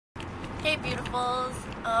Hey beautifuls,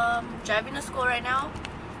 driving to school right now.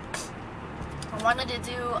 I wanted to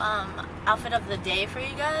do outfit of the day for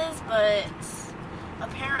you guys, but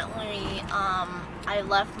apparently I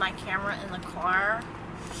left my camera in the car.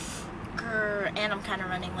 And I'm kind of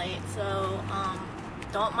running late, so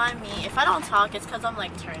don't mind me. If I don't talk, it's because I'm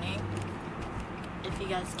like turning, if you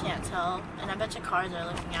guys can't tell. And I bet your cars are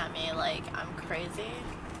looking at me like I'm crazy.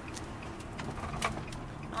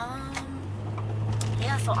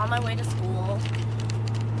 Yeah, so on my way to school.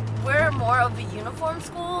 We're more of a uniform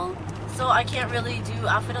school, so I can't really do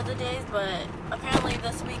outfit of the days, but apparently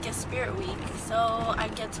this week is Spirit Week, so I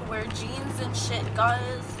get to wear jeans and shit,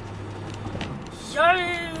 guys.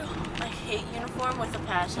 Yay! I hate uniform with a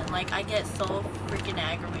passion. Like, I get so freaking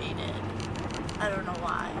aggravated. I don't know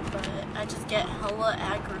why, but I just get hella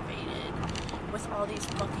aggravated with all these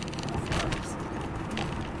fucking uniforms.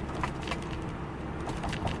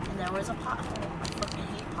 And there was a pothole. I fucking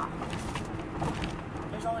hate potholes.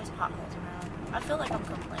 There's always potholes around. I feel like I'm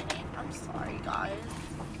complaining. I'm sorry, guys.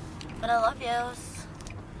 But I love yous.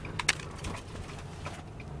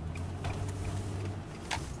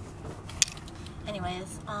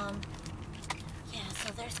 Anyways, yeah,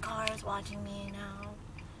 so there's cars watching me now.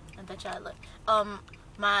 I bet you I look.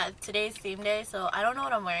 Today's theme day, so I don't know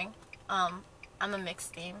what I'm wearing. I'm a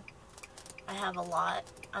mixed theme. I have a lot.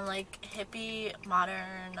 I'm like hippie,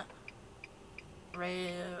 modern,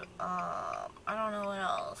 rave, I don't know what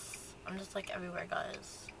else. I'm just like everywhere,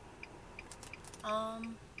 guys.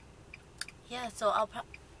 Yeah, so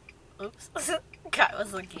oops. Guy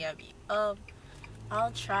was looking at me.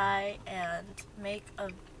 I'll try and make a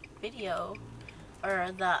video,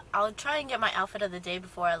 I'll try and get my outfit of the day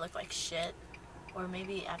before I look like shit. Or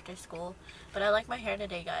maybe after school. But I like my hair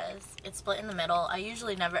today, guys. It's split in the middle. I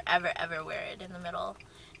usually never, ever, ever wear it in the middle.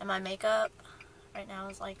 And my makeup right now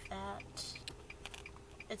is like that.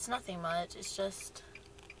 It's nothing much. It's just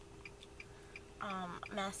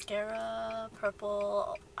mascara,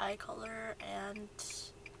 purple eye color, and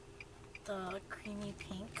the creamy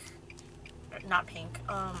pink. Not pink.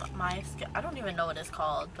 I don't even know what it's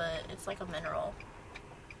called, but it's like a mineral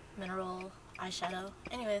eyeshadow.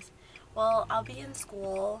 Anyways, well, I'll be in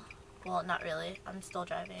school. Well, not really. I'm still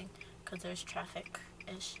driving because there's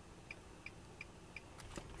traffic-ish.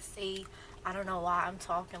 See, I don't know why I'm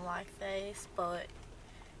talking like this, but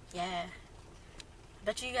yeah. I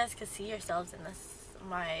bet you guys could see yourselves in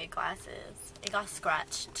my glasses. It got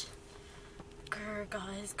scratched. Grr,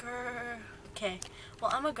 guys, grr. Okay,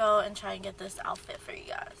 well, I'm gonna go and try and get this outfit for you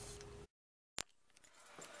guys.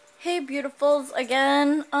 Hey beautifuls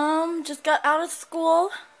again. Just got out of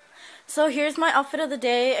school. So here's my outfit of the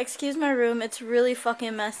day. Excuse my room, it's really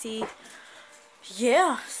fucking messy.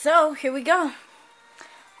 Yeah, so here we go.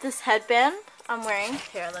 This headband I'm wearing,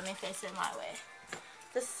 here, let me face it my way.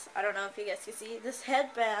 I don't know if you guys can see, this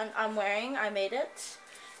headband I'm wearing, I made it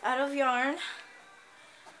out of yarn.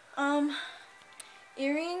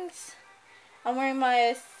 Earrings, I'm wearing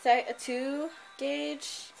my 2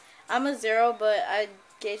 gauge. I'm a 0, but I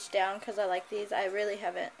gauged down because I like these. I really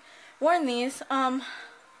haven't worn these.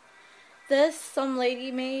 Some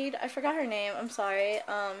lady made, I forgot her name, I'm sorry.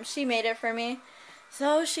 She made it for me,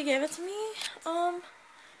 so she gave it to me.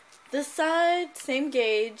 This side, same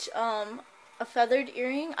gauge. A feathered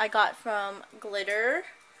earring I got from Glitter.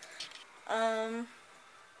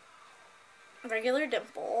 Regular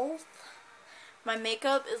dimples. My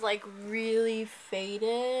makeup is like really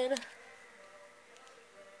faded.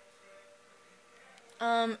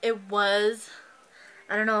 I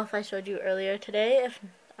don't know if I showed you earlier today. If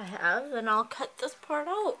I have, then I'll cut this part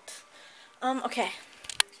out. Okay.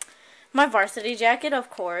 My varsity jacket, of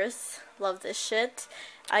course. Love this shit.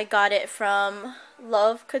 I got it from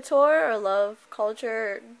Love Couture or Love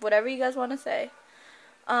Culture, whatever you guys want to say.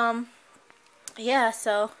 Yeah,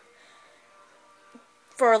 so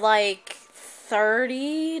for like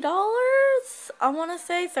 $30, I want to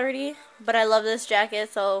say 30, but I love this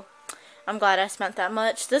jacket, so I'm glad I spent that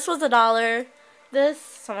much. This was $1. This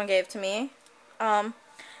someone gave to me.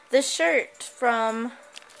 This shirt from,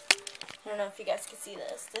 I don't know if you guys can see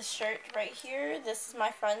this. This shirt right here, this is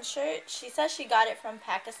my friend's shirt. She says she got it from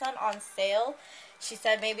Pakistan on sale. She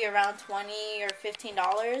said maybe around $20 or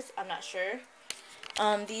 $15. I'm not sure.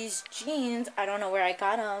 These jeans, I don't know where I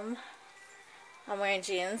got them. I'm wearing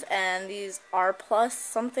jeans, and these R plus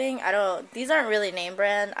something. These aren't really name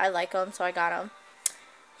brand. I like them, so I got them.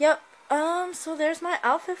 Yep. So there's my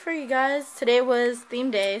outfit for you guys. Today was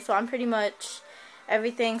theme day, so I'm pretty much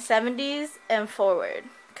everything 70s and forward,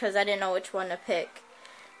 because I didn't know which one to pick.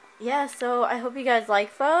 Yeah, so I hope you guys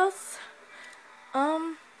like those.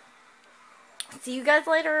 See you guys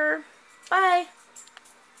later. Bye.